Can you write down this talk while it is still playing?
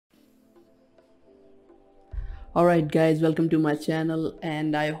Alright guys, welcome to my channel,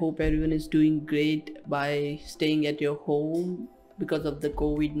 and I hope everyone is doing great by staying at your home because of the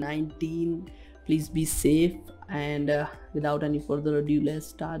COVID-19. Please be safe, and without any further ado, let's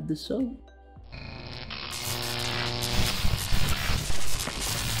start the show.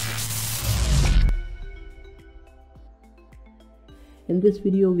 In this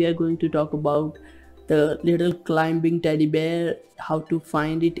video we are going to talk about the little climbing teddy bear, how to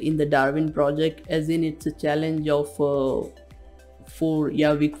find it in the Darwin project, as in it's a challenge of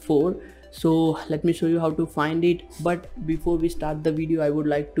week 4. So let me show you how to find it. But before we start the video, I would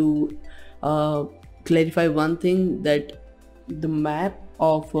like to clarify one thing, that the map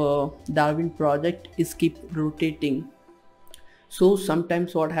of Darwin project is keep rotating. So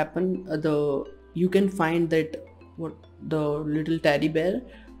sometimes what happen, you can find that the little teddy bear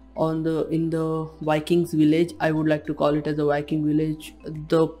in the Vikings village. I would like to call it as a Viking village,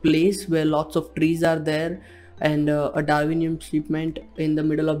 the place where lots of trees are there, and a Darwinian shipment in the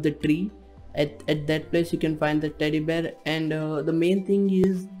middle of the tree. At that place you can find the teddy bear, and the main thing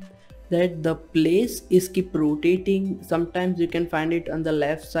is that the place is keep rotating. Sometimes you can find it on the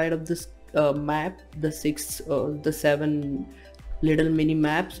left side of this map, the 7 little mini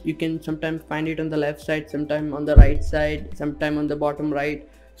maps. You can sometimes find it on the left side, sometime on the right side, sometime on the bottom right.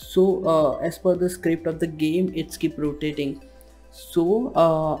 So as per the script of the game, it's keep rotating. So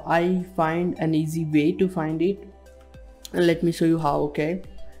I find an easy way to find it, and let me show you how. Okay,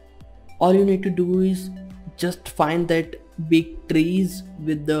 all you need to do is just find that big trees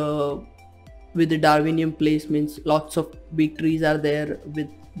with the Darwinian place, means lots of big trees are there with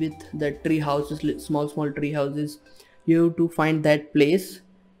the tree houses, small tree houses. You have to find that place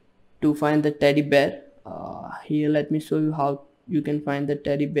to find the teddy bear. Here, let me show you how you can find the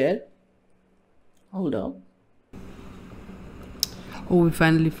teddy bear. Hold up. Oh, we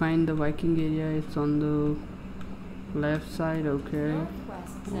finally find the Viking area. It's on the left side. Okay,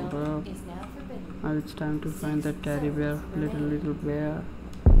 hold up. Now it's time to find the teddy bear, little bear.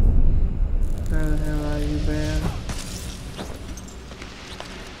 Where the hell are you, bear?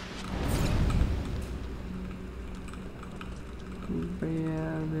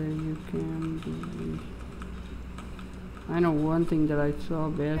 Bear, where you can be. I know one thing, that I saw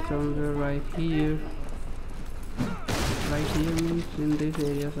bear somewhere right here. Right here means in this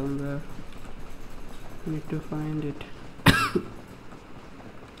area somewhere. Need to find it.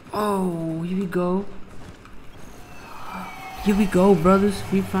 Oh, here we go. Here we go, brothers.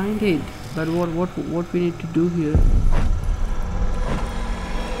 We find it. But what we need to do here?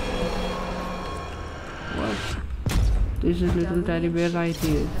 What? This is little teddy bear right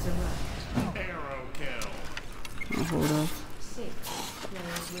here. Oh, hold up.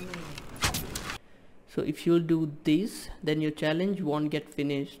 So if you'll do this, then your challenge won't get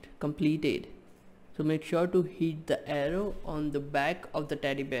completed. So make sure to hit the arrow on the back of the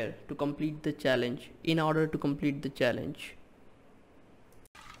teddy bear to complete the challenge, in order to complete the challenge.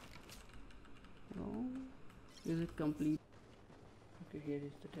 Oh, is it complete? Okay, here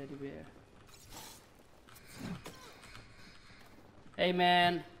is the teddy bear. Hey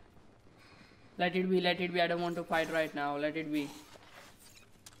man, let it be, I don't want to fight right now, let it be.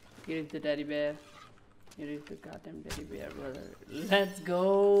 Here is the teddy bear. Here is the goddamn teddy bear, brother. Let's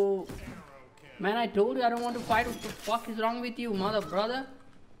go. Man, I told you I don't want to fight. What the fuck is wrong with you, mother brother?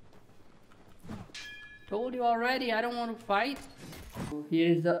 Told you already, I don't want to fight. Here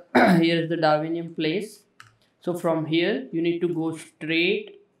is the here is the Darwinian place. So from here you need to go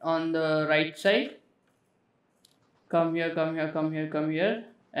straight on the right side. Come here,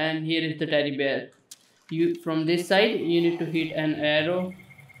 and here is the teddy bear. You from this side you need to hit an arrow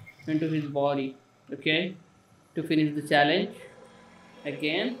into his body, okay, to finish the challenge.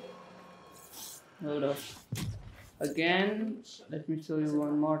 Again, hold up. Again, let me show you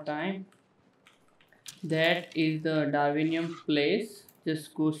one more time. That is the Darwinian place.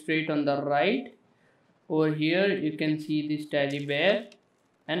 Just go straight on the right. Over here you can see this teddy bear,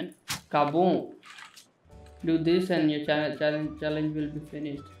 and kaboom. Do this and your challenge will be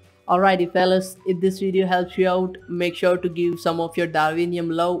finished. Alrighty fellas, if this video helps you out, make sure to give some of your Darwinian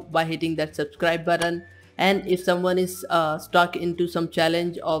love by hitting that subscribe button. And if someone is stuck into some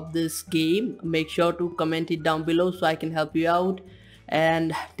challenge of this game, make sure to comment it down below so I can help you out.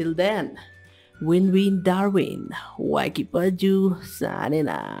 And till then, win-win Darwin. WackyPaJJu signing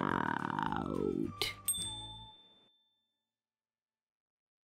out.